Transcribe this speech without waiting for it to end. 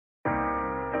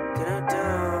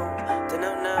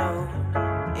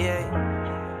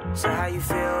Yeah. So how you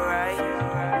feel, right?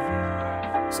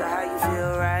 So how you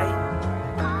feel, right?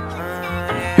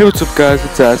 Yeah. Hey, what's up guys,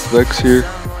 it's Aspects here,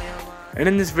 and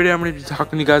in this video I'm going to be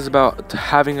talking to you guys about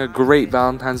having a great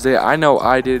Valentine's Day. I know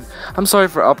I did. I'm sorry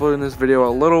for uploading this video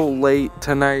a little late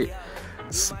tonight.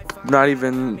 It's not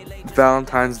even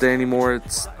Valentine's Day anymore.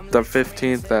 It's the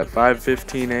 15th at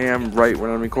 5:15 a.m. right when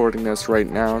I'm recording this right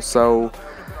now. So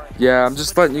yeah, I'm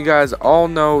just letting you guys all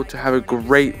know to have a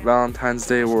great Valentine's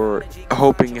Day. We're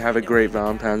hoping you have a great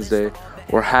Valentine's Day,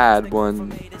 or had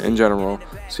one in general.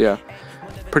 So yeah,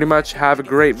 pretty much have a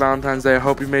great Valentine's Day. I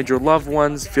hope you made your loved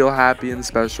ones feel happy and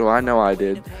special. I know I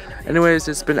did. Anyways,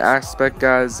 it's been Aspect,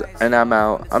 guys, and I'm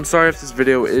out. I'm sorry if this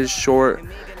video is short.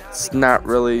 It's not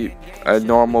really a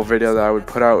normal video that I would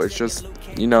put out. It's just,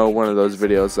 you know, one of those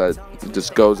videos that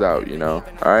just goes out, you know.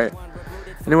 Alright?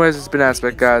 Anyways, it's been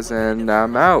Aspect, guys, and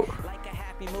I'm out.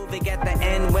 Moving at the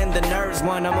end when the nerves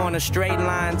want, I'm on a straight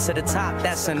line to the top,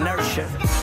 that's inertia.